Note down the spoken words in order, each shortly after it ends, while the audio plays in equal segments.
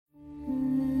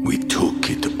We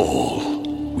took it all.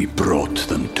 We brought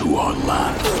them to our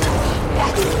land.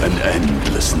 An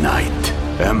endless night,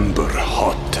 ember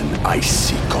hot and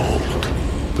icy cold.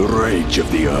 The rage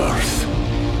of the earth.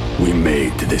 We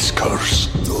made this curse.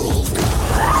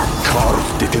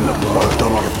 Carved it in the blood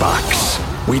on our backs.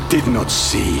 We did not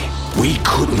see. We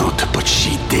could not, but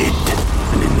she did.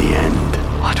 And in the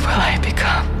end... What will I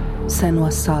become?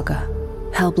 Senua's Saga.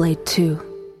 Hellblade 2.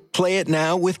 Play it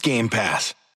now with Game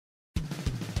Pass.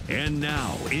 And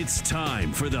now it's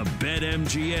time for the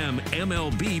BetMGM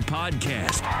MLB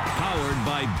podcast, powered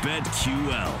by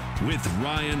BetQL, with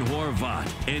Ryan Horvat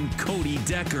and Cody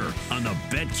Decker on the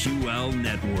BetQL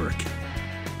network.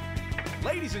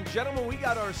 Ladies and gentlemen, we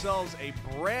got ourselves a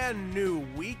brand new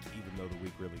week, even though the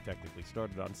week really technically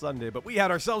started on Sunday, but we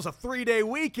had ourselves a 3-day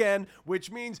weekend,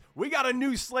 which means we got a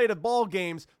new slate of ball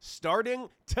games starting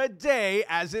today,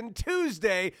 as in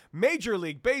Tuesday, Major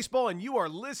League Baseball, and you are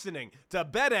listening to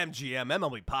BetMGM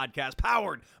MLB podcast,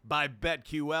 powered by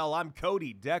BetQL. I'm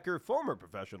Cody Decker, former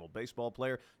professional baseball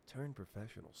player turned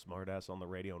professional smartass on the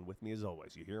radio, and with me as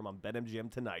always, you hear him on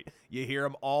BetMGM tonight. You hear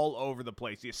him all over the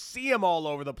place. You see him all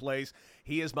over the place.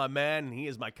 He is my man, and he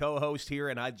is my co-host here,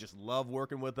 and I just love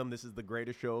working with him. This is the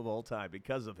greatest show of all time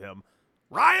because of him.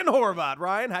 Ryan Horvat.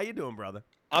 Ryan, how you doing, brother?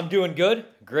 I'm doing good.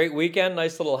 Great weekend.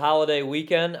 Nice little holiday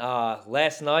weekend.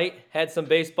 Last night had some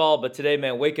baseball, but today,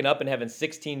 man, waking up and having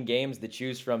 16 games to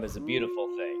choose from is a beautiful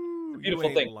thing. It's a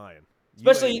beautiful thing. Lying.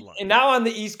 Especially and now on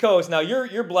the East Coast. Now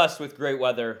you're blessed with great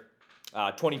weather,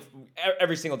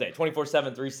 every single day, 24/7,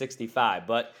 365.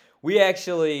 But we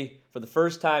actually, for the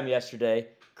first time yesterday,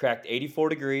 cracked 84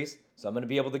 degrees. So I'm going to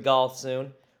be able to golf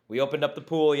soon. We opened up the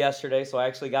pool yesterday, so I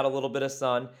actually got a little bit of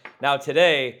sun. Now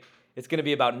today, it's going to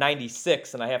be about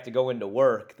 96, and I have to go into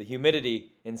work. The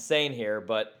humidity, insane here,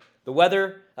 but the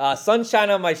weather, sunshine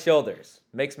on my shoulders,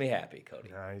 makes me happy, Cody.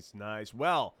 Nice.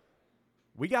 Well,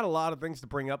 we got a lot of things to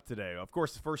bring up today. Of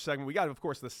course, the first segment, we got, of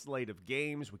course, the slate of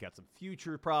games. We got some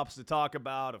future props to talk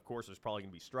about. Of course, there's probably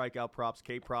going to be strikeout props,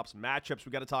 K props, matchups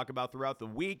we got to talk about throughout the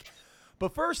week.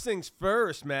 But first things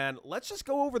first, man, let's just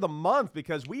go over the month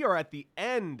because we are at the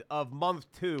end of month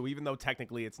 2, even though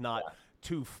technically it's not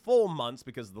 2 full months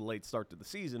because of the late start to the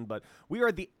season. But we are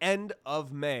at the end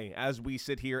of May as we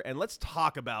sit here. And let's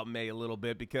talk about May a little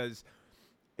bit because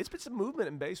it's been some movement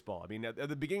in baseball. I mean, at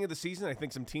the beginning of the season, I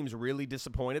think some teams really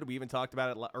disappointed. We even talked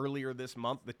about it earlier this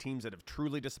month, the teams that have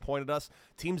truly disappointed us.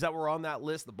 Teams that were on that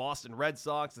list, the Boston Red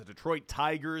Sox, the Detroit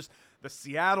Tigers, the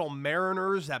Seattle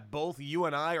Mariners that both you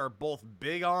and I are both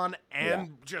big on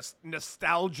and just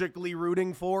nostalgically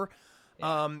rooting for.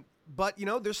 Yeah. But, you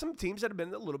know, there's some teams that have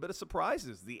been a little bit of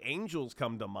surprises. The Angels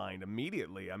come to mind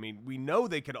immediately. I mean, we know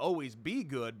they could always be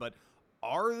good, but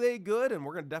are they good? And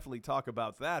we're going to definitely talk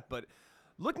about that. But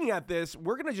looking at this,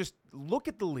 we're going to just look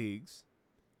at the leagues,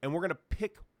 and we're going to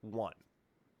pick one.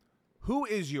 Who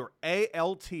is your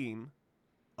AL team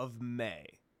of May?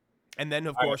 And then,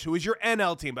 of course, who is your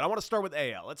NL team? But I want to start with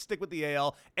AL. Let's stick with the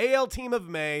AL. AL team of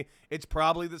May, it's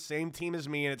probably the same team as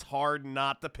me, and it's hard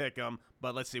not to pick them.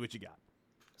 But let's see what you got.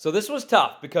 So this was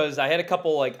tough because I had a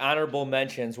couple honorable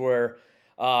mentions where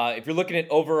if you're looking at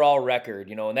overall record,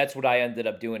 and that's what I ended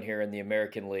up doing here in the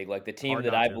American League. Like the team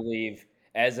that I believe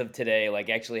as of today,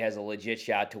 actually has a legit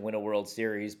shot to win a World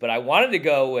Series. But I wanted to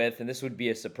go with, and this would be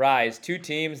a surprise, 2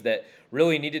 teams that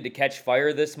really needed to catch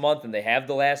fire this month, and they have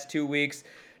the last 2 weeks.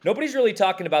 Nobody's really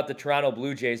talking about the Toronto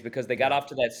Blue Jays because they got off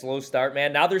to that slow start,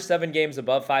 man. Now they're 7 games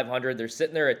above 500. They're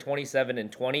sitting there at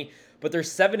 27-20, but they're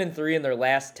 7-3 in their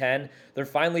last 10. They're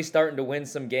finally starting to win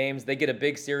some games. They get a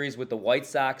big series with the White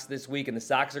Sox this week, and the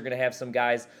Sox are going to have some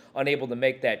guys unable to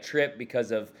make that trip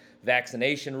because of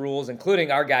vaccination rules,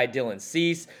 including our guy Dylan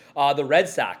Cease. The Red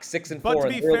Sox 6-4. But to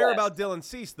be fair about Dylan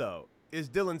Cease, though, is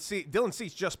Dylan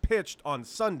Cease just pitched on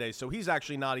Sunday, so he's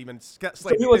actually not even slated.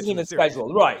 So he wasn't even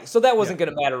scheduled, right? So that wasn't going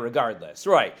to matter regardless,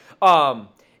 right? And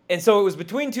so it was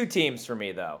between 2 teams for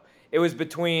me, though. It was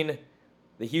between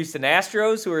the Houston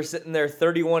Astros, who are sitting there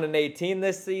 31-18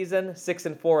 this season,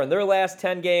 6-4 in their last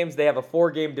 10 games. They have a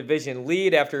 4-game division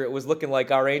lead after it was looking like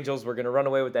our Angels were going to run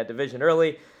away with that division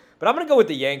early. But I'm going to go with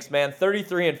the Yanks, man.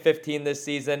 33-15 this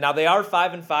season. Now they are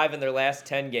 5-5 in their last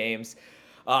 10 games.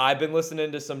 I've been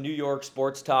listening to some New York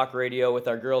sports talk radio with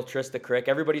our girl Trista Crick.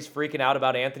 Everybody's freaking out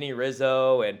about Anthony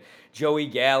Rizzo and Joey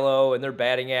Gallo and their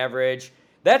batting average.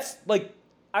 That's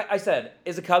I said,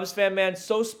 as a Cubs fan, man,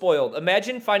 so spoiled.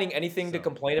 Imagine finding anything to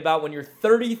complain about when you're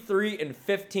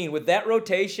 33-15 with that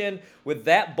rotation, with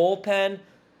that bullpen.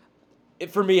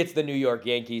 For me, it's the New York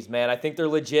Yankees, man. I think they're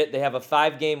legit. They have a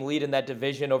 5-game lead in that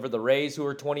division over the Rays, who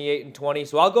are 28-20.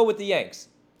 So I'll go with the Yanks.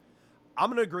 I'm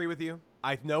going to agree with you.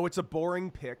 I know it's a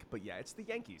boring pick, but yeah, it's the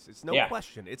Yankees. It's no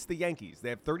question. It's the Yankees. They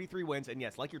have 33 wins, and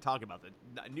yes, like you're talking about,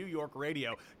 the New York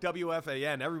radio,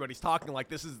 WFAN, everybody's talking like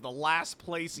this is the last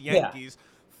place Yankees.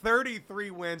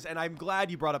 33 wins, and I'm glad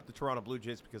you brought up the Toronto Blue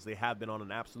Jays because they have been on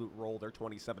an absolute roll. They're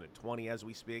 27-20 as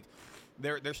we speak.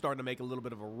 They're starting to make a little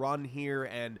bit of a run here,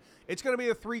 and it's going to be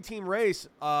a 3-team race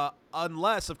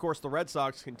unless, of course, the Red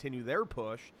Sox continue their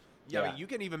push. Yeah, I mean, you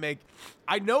can even make –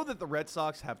 I know that the Red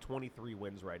Sox have 23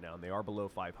 wins right now, and they are below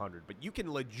 500, but you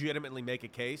can legitimately make a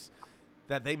case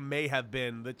that they may have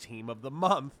been the team of the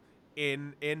month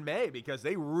in May because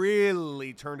they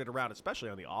really turned it around, especially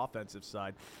on the offensive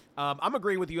side. I'm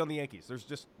agreeing with you on the Yankees.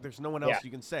 There's no one else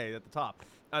you can say at the top.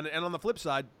 And on the flip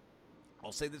side,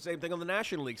 I'll say the same thing on the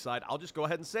National League side. I'll just go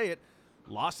ahead and say it.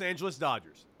 Los Angeles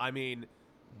Dodgers. I mean,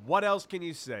 what else can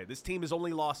you say? This team has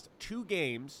only lost 2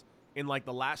 games in like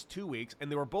the last 2 weeks,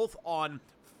 and they were both on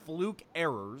fluke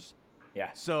errors. Yeah.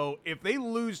 So if they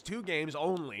lose 2 games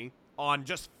only on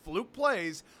just fluke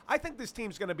plays, I think this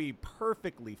team's going to be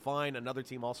perfectly fine. Another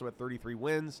team also at 33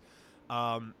 wins.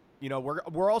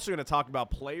 We're also going to talk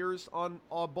about players on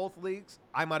both leagues.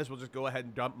 I might as well just go ahead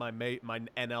and dump my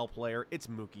NL player. It's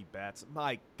Mookie Betts.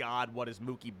 My God, what has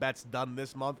Mookie Betts done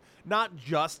this month? Not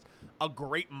just a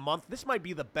great month. This might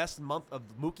be the best month of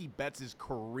Mookie Betts'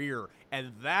 career,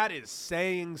 and that is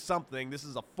saying something. This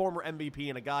is a former MVP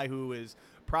and a guy who is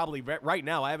probably right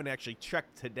now, I haven't actually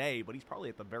checked today, but he's probably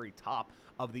at the very top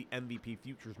of the MVP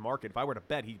futures market. If I were to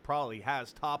bet, he probably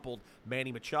has toppled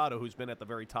Manny Machado, who's been at the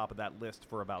very top of that list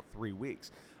for about 3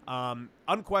 weeks.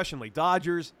 Unquestionably,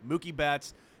 Dodgers, Mookie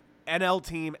Betts, NL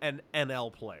team, and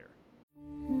NL player.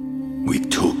 We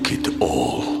took it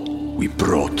all. We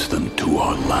brought them to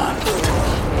our land.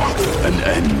 An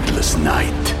endless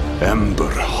night, ember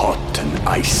hot and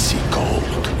icy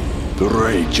cold. The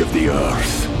rage of the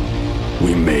earth.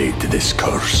 We made this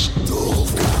curse.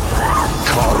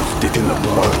 Carved it in the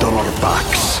blood on our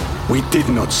backs. We did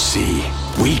not see.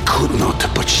 We could not,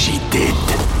 but she did.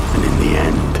 And in the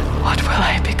end... What will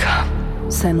I become?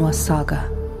 Senua's Saga.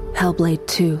 Hellblade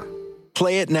 2.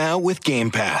 Play it now with Game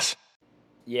Pass.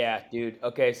 Yeah, dude.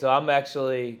 Okay, so I'm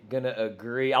actually going to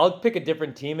agree. I'll pick a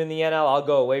different team in the NL. I'll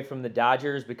go away from the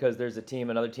Dodgers because there's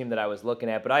another team that I was looking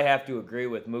at. But I have to agree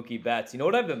with Mookie Betts. You know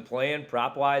what I've been playing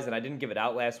prop-wise, and I didn't give it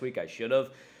out last week. I should have.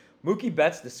 Mookie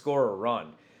Betts to score a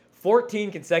run.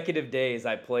 14 consecutive days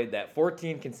I played that.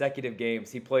 14 consecutive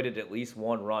games. He played it at least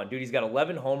one run. Dude, he's got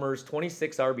 11 homers,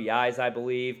 26 RBIs, I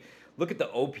believe. Look at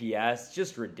the OPS,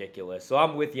 just ridiculous. So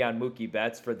I'm with you on Mookie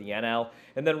Betts for the NL.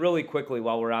 And then really quickly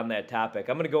while we're on that topic,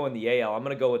 I'm going to go in the AL. I'm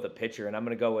going to go with a pitcher, and I'm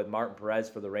going to go with Martin Perez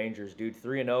for the Rangers, dude.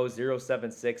 3-0,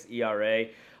 0.76 ERA.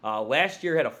 Last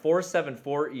year had a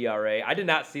 4.74 ERA. I did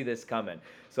not see this coming.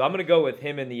 So I'm going to go with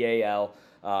him in the AL,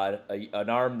 an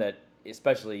arm that,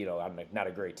 especially, I'm not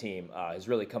a great team, has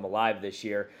really come alive this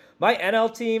year. My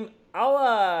NL team,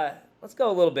 let's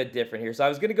go a little bit different here. So I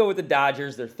was going to go with the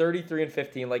Dodgers. They're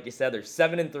 33-15, like you said. They're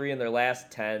 7-3 in their last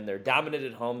 10. They're dominant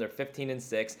at home. They're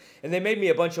 15-6. And they made me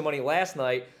a bunch of money last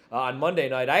night on Monday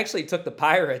night. I actually took the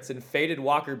Pirates and faded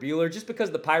Walker Buehler just because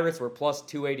the Pirates were plus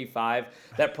 285.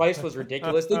 That price was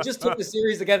ridiculous. They just took the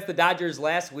series against the Dodgers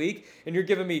last week, and you're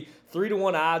giving me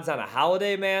 3-1 odds on a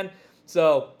holiday, man.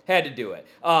 So had to do it.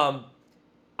 I'm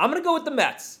going to go with the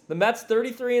Mets. The Mets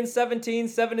 33-17,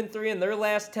 7-3 in their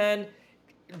last 10.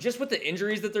 Just with the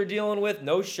injuries that they're dealing with,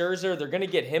 no Scherzer, they're going to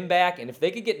get him back. And if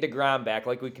they could get DeGrom back,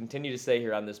 like we continue to say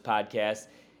here on this podcast,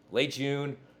 late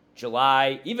June,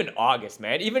 July, even August,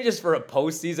 man, even just for a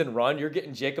postseason run, you're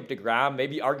getting Jacob DeGrom,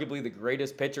 maybe arguably the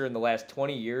greatest pitcher in the last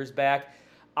 20 years back.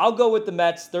 I'll go with the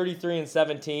Mets,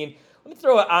 33-17. Let me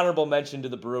throw an honorable mention to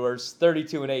the Brewers,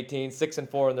 32-18,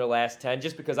 6-4 in their last 10,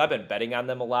 just because I've been betting on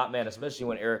them a lot, man, especially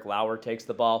when Eric Lauer takes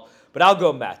the ball. But I'll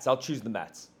go Mets. I'll choose the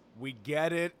Mets. We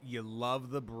get it. You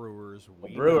love the Brewers.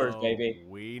 Brewers, baby.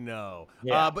 We know.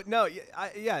 Yeah. But no,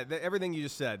 everything you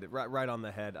just said, right on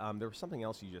the head. There was something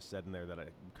else you just said in there that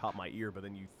caught my ear, but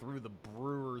then you threw the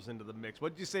Brewers into the mix.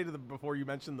 What did you say before you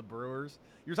mentioned the Brewers?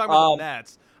 You were talking about the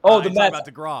Mets. The Mets. About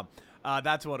DeGrom.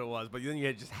 That's what it was. But then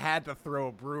you just had to throw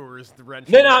a Brewers wrench.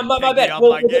 No, my bad.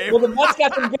 Well,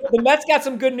 the Mets got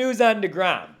some good news on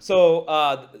DeGrom. So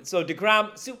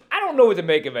DeGrom. So I don't know what to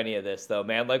make of any of this though,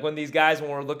 man. Like when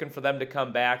we're looking for them to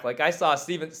come back. Like I saw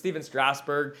Steven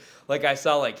Strasburg. Like I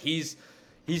saw he's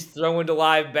throwing to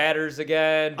live batters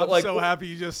again. But I'm so happy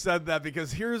you just said that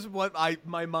because here's what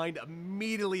my mind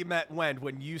immediately went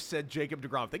when you said Jacob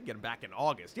DeGrom. If they can get him back in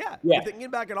August. Yeah. If they can get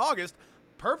him back in August.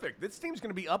 Perfect. This team's going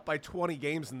to be up by 20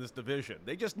 games in this division.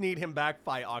 They just need him back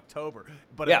by October.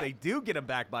 But if they do get him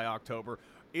back by October,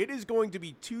 It is going to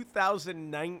be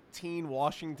 2019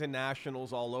 Washington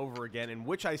Nationals all over again, in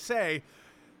which I say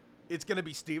it's going to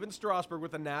be Steven Strasburg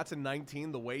with the Nats in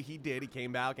 19, the way he did. He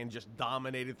came back and just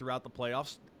dominated throughout the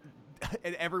playoffs.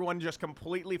 And everyone just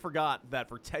completely forgot that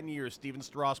for 10 years, Steven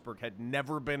Strasburg had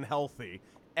never been healthy,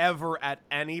 ever at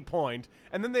any point.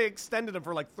 And then they extended him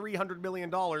for like $300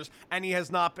 million, and he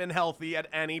has not been healthy at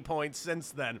any point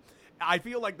since then. I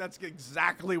feel like that's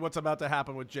exactly what's about to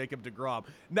happen with Jacob deGrom.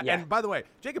 Yeah. And by the way,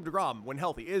 Jacob deGrom, when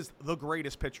healthy, is the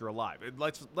greatest pitcher alive.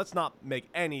 Let's not make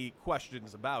any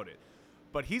questions about it.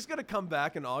 But he's going to come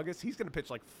back in August. He's going to pitch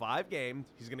like 5 games.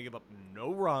 He's going to give up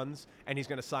no runs, and he's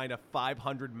going to sign a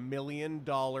 $500 million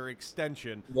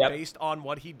extension based on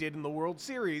what he did in the World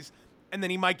Series. And then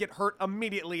he might get hurt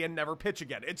immediately and never pitch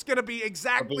again. It's going to be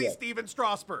exactly Steven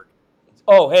Strasburg.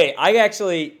 Oh, hey, I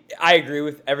agree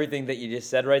with everything that you just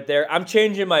said right there. I'm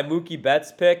changing my Mookie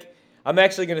Betts pick. I'm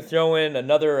actually going to throw in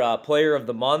another player of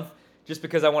the month just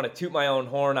because I want to toot my own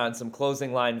horn on some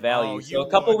closing line value. So a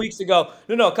couple weeks ago,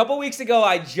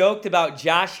 I joked about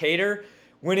Josh Hader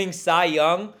winning Cy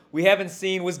Young. We haven't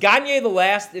seen, was Gagne the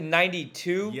last in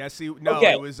 92? Yes, it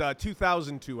was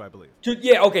 2002, I believe.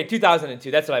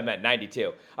 2002. That's what I meant,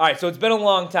 92. All right, so it's been a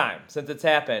long time since it's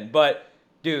happened. But,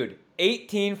 dude,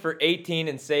 18 for 18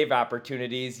 in save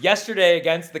opportunities. Yesterday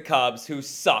against the Cubs, who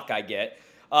suck, I get.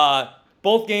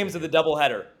 Both games of the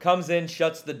doubleheader. Comes in,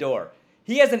 shuts the door.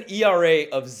 He has an ERA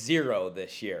of 0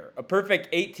 this year. A perfect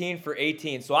 18 for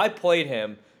 18. So I played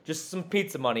him, just some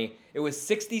pizza money. It was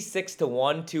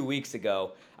 66-1 2 weeks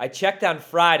ago. I checked on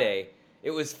Friday.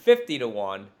 It was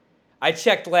 50-1. I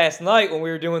checked last night when we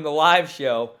were doing the live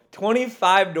show.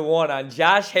 25-1 on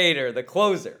Josh Hader, the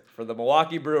closer for the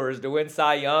Milwaukee Brewers to win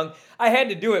Cy Young. I had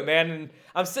to do it, man. And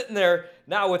I'm sitting there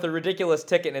now with a ridiculous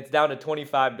ticket, and it's down to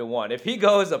 25-1. If he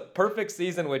goes a perfect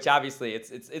season, which obviously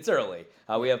it's early,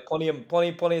 we have plenty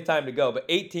of time to go. But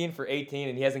 18 for 18,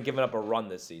 and he hasn't given up a run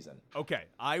this season. Okay,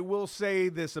 I will say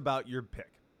this about your pick.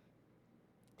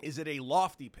 Is it a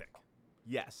lofty pick?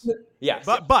 Yes. Yes.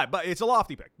 But it's a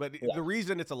lofty pick. But the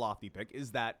reason it's a lofty pick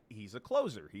is that he's a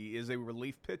closer. He is a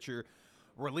relief pitcher.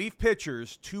 Relief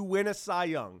pitchers, to win a Cy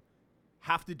Young,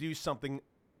 have to do something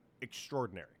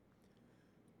extraordinary.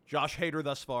 Josh Hader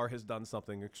thus far has done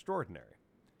something extraordinary.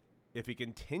 If he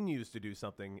continues to do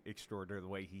something extraordinary the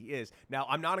way he is. Now,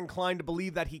 I'm not inclined to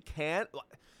believe that he can't.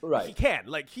 Right. He can.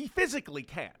 Like, he physically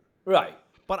can. Right.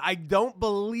 But I don't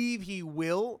believe he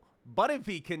will. But if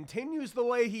he continues the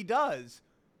way he does,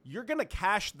 you're going to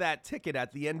cash that ticket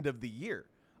at the end of the year.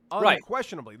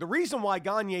 Unquestionably. Right. The reason why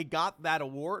Gagne got that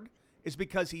award is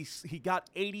because he got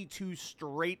 82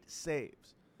 straight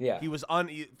saves. Yeah. He was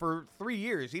for 3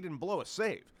 years, he didn't blow a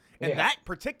save. And that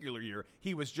particular year,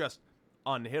 he was just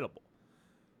unhittable.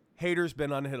 Hader's been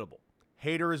unhittable.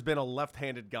 Hader has been a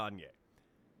left-handed Gagne.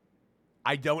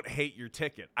 I don't hate your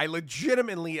ticket. I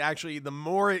legitimately, actually, the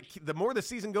more the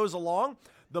season goes along,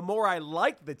 the more I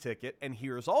like the ticket, and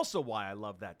here's also why I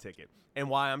love that ticket, and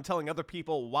why I'm telling other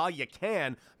people, while you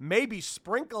can, maybe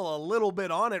sprinkle a little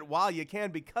bit on it while you can,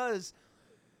 because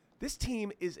this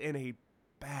team is in a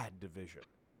bad division.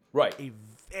 Right. A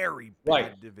very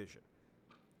bad division.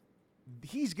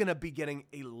 He's going to be getting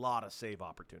a lot of save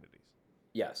opportunities.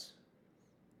 Yes.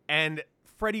 And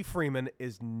Freddie Freeman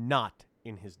is not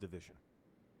in his division.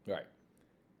 Right.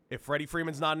 If Freddie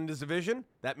Freeman's not in his division,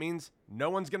 that means no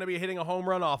one's going to be hitting a home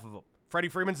run off of him. Freddie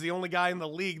Freeman's the only guy in the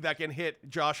league that can hit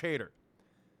Josh Hader.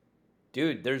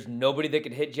 Dude, there's nobody that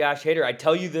can hit Josh Hader. I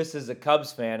tell you this as a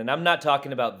Cubs fan, and I'm not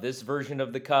talking about this version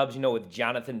of the Cubs, with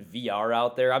Jonathan VR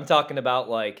out there. I'm talking about,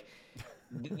 like,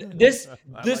 this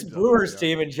Brewers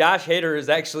team, and Josh Hader is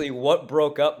actually what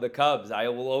broke up the Cubs. I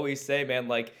will always say, man,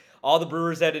 like, all the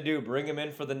Brewers had to do, bring him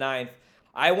in for the 9th.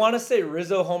 I want to say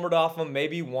Rizzo homered off him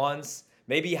maybe once.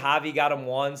 Maybe Javi got him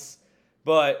once.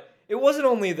 But it wasn't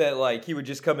only that, like, he would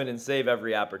just come in and save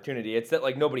every opportunity. It's that,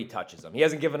 like, nobody touches him. He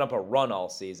hasn't given up a run all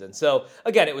season. So,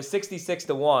 again, it was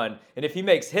 66-1. And if he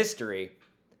makes history,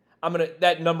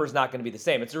 that number's not going to be the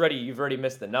same. You've already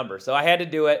missed the number. So I had to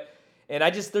do it. And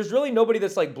there's really nobody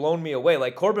that's, like, blown me away.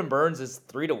 Like, Corbin Burns is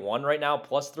 3-1 right now,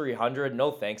 plus 300.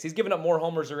 No thanks. He's given up more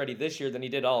homers already this year than he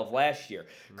did all of last year.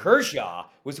 Kershaw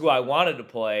was who I wanted to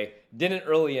play, didn't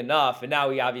early enough, and now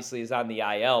he obviously is on the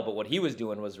IL, but what he was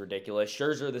doing was ridiculous.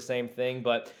 Scherzer, the same thing.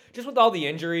 But just with all the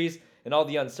injuries and all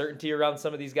the uncertainty around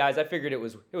some of these guys, I figured it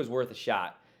was worth a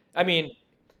shot. I mean,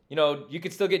 you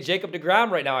could still get Jacob deGrom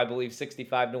right now, I believe,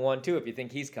 65-1 too, if you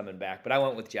think he's coming back. But I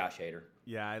went with Josh Hader.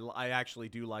 Yeah, I actually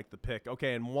do like the pick.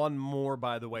 Okay, and one more,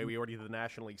 by the way. We already did the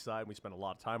National League side. We spent a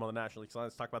lot of time on the National League side.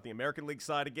 Let's talk about the American League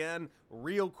side again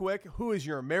real quick. Who is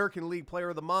your American League Player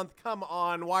of the Month? Come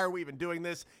on, why are we even doing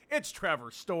this? It's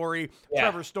Trevor Story. Yeah.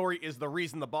 Trevor Story is the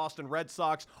reason the Boston Red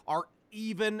Sox are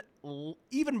even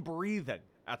breathing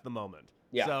at the moment.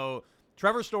 Yeah. So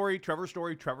Trevor Story.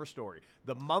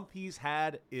 The month he's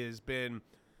had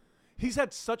he's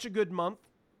had such a good month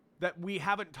that we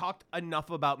haven't talked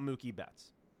enough about Mookie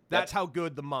Betts. That's how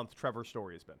good the month Trevor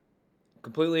Story has been.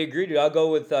 Completely agree, dude. I'll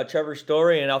go with Trevor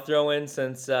Story, and I'll throw in,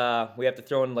 since we have to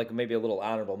throw in like maybe a little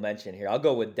honorable mention here, I'll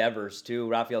go with Devers too.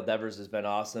 Rafael Devers has been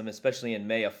awesome, especially in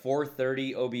May, a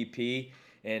 430 OBP.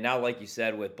 And now, like you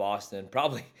said, with Boston,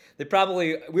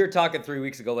 we were talking 3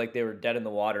 weeks ago like they were dead in the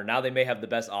water. Now they may have the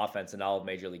best offense in all of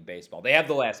Major League Baseball. They have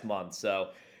the last month, so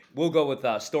we'll go with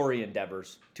Story and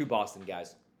Devers, two Boston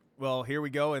guys. Well, here we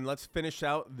go, and let's finish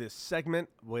out this segment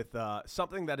with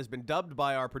something that has been dubbed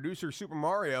by our producer, Super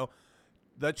Mario,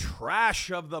 the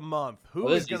Trash of the Month. Who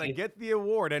is going to get the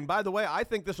award? And by the way, I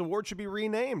think this award should be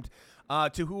renamed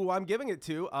to who I'm giving it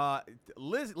to.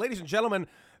 Ladies and gentlemen,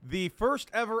 the first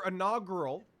ever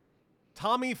inaugural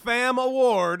Tommy Pham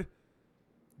Award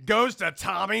goes to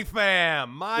Tommy Pham.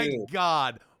 My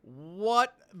God,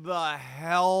 what the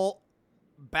hell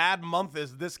bad month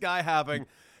is this guy having?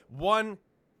 One,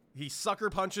 he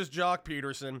sucker punches Jock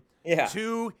Peterson. Yeah.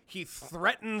 2, he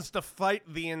threatens to fight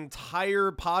the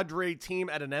entire Padre team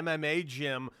at an MMA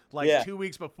gym 2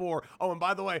 weeks before. Oh, and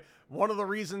by the way, one of the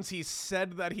reasons he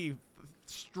said that he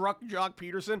struck Jock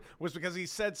Peterson was because he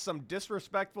said some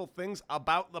disrespectful things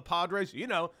about the Padres,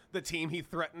 the team he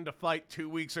threatened to fight 2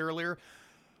 weeks earlier.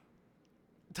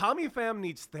 Tommy Pham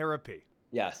needs therapy.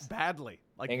 Yes. Badly.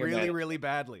 Really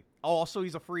badly. Oh, also,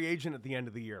 he's a free agent at the end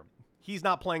of the year. He's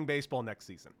not playing baseball next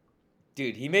season.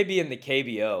 Dude, he may be in the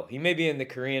KBO. He may be in the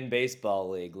Korean Baseball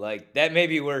League. That may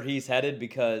be where he's headed,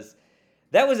 because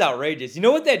that was outrageous. You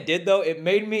know what that did, though? It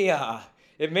made me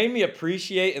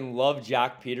appreciate and love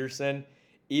Jock Peterson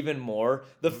even more.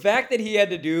 The fact that he had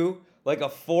to do a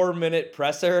 4-minute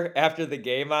presser after the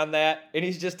game on that, and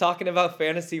he's just talking about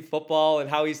fantasy football and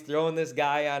how he's throwing this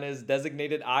guy on his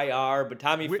designated IR, but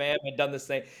Tommy Pham had done the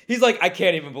same. He's like, I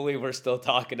can't even believe we're still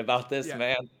talking about this,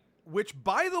 man. Which,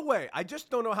 by the way, I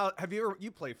just don't know how. Have you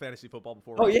played fantasy football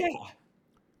before? Right? Oh,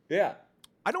 yeah.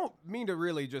 I don't mean to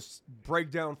really just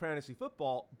break down fantasy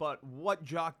football, but what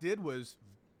Jock did was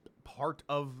part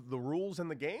of the rules in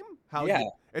the game.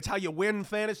 It's how you win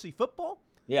fantasy football.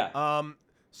 Yeah.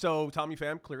 So Tommy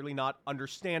Pham clearly not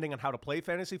understanding on how to play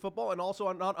fantasy football, and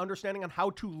also not understanding on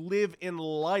how to live in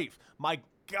life. My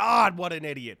God, what an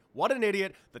idiot. What an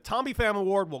idiot. The Tommy Pham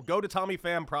Award will go to Tommy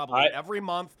Pham probably every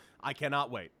month. I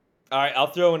cannot wait. All right, I'll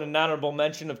throw in an honorable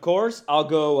mention, of course. I'll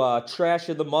go Trash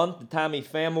of the Month, the Tommy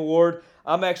Pham Award.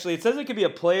 It says it could be a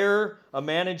player, a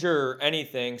manager, or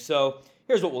anything. So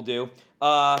here's what we'll do.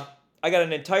 I got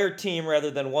an entire team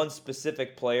rather than one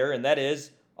specific player, and that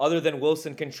is, other than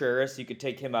Wilson Contreras, you could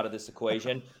take him out of this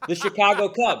equation, the Chicago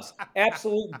Cubs.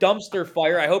 Absolute dumpster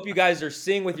fire. I hope you guys are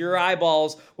seeing with your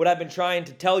eyeballs what I've been trying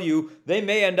to tell you. They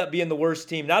may end up being the worst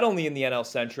team, not only in the NL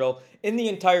Central, in the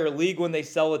entire league when they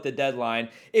sell at the deadline.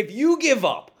 If you give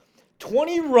up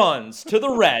 20 runs to the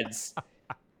Reds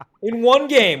in one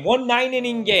game, one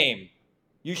 9-inning game,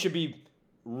 you should be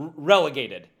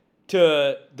relegated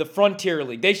to the Frontier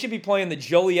League. They should be playing the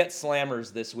Joliet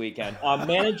Slammers this weekend.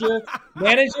 Manager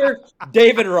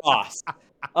David Ross.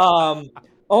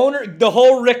 Owner, the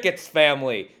whole Ricketts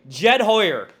family. Jed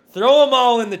Hoyer. Throw them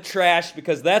all in the trash,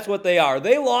 because that's what they are.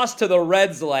 They lost to the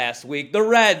Reds last week. The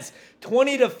Reds,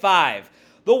 20-5.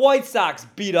 The White Sox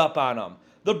beat up on them.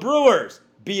 The Brewers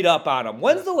beat up on them.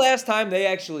 When's the last time they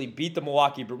actually beat the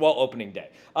Milwaukee Brewers? Well, opening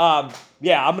day. I'm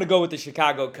going to go with the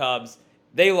Chicago Cubs.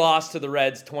 They lost to the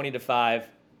Reds 20-5.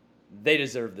 They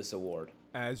deserve this award.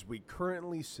 As we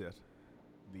currently sit,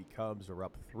 the Cubs are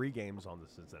up 3 games on the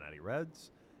Cincinnati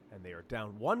Reds, and they are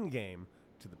down 1 game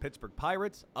to the Pittsburgh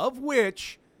Pirates, of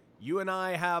which you and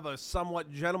I have a somewhat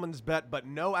gentleman's bet, but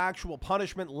no actual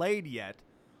punishment laid yet,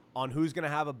 on who's going to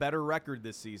have a better record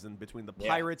this season between the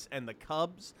Pirates and the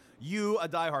Cubs. You, a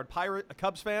diehard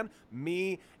Cubs fan.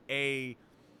 Me,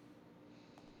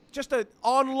 just an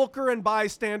onlooker and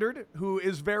bystander who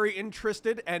is very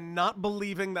interested and not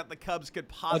believing that the Cubs could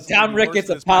possibly. Tom Ricketts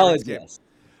apologized.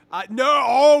 No.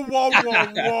 Oh, whoa.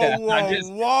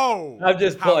 I'm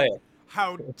just playing.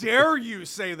 How dare you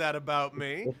say that about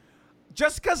me?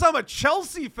 Just because I'm a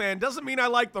Chelsea fan doesn't mean I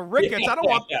like the Ricketts. I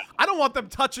don't want them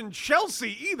touching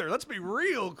Chelsea either. Let's be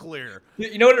real clear.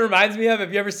 You know what it reminds me of?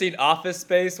 Have you ever seen Office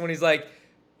Space when he's like,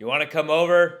 You want to come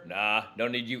over? Nah,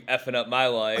 don't need you effing up my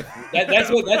life. That's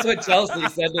what Chelsea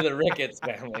said to the Ricketts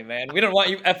family, man. We don't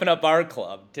want you effing up our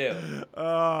club, too.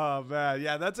 Oh, man.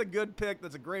 Yeah, that's a good pick.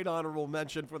 That's a great honorable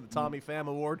mention for the Tommy Pham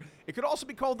Award. It could also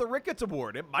be called the Ricketts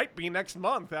Award. It might be next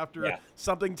month after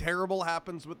something terrible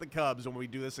happens with the Cubs when we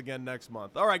do this again next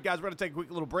month. All right, guys, we're going to take a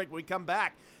quick little break. When we come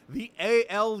back, the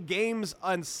AL games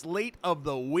on slate of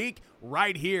the week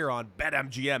right here on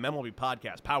BetMGM MLB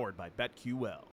Podcast, powered by BetQL.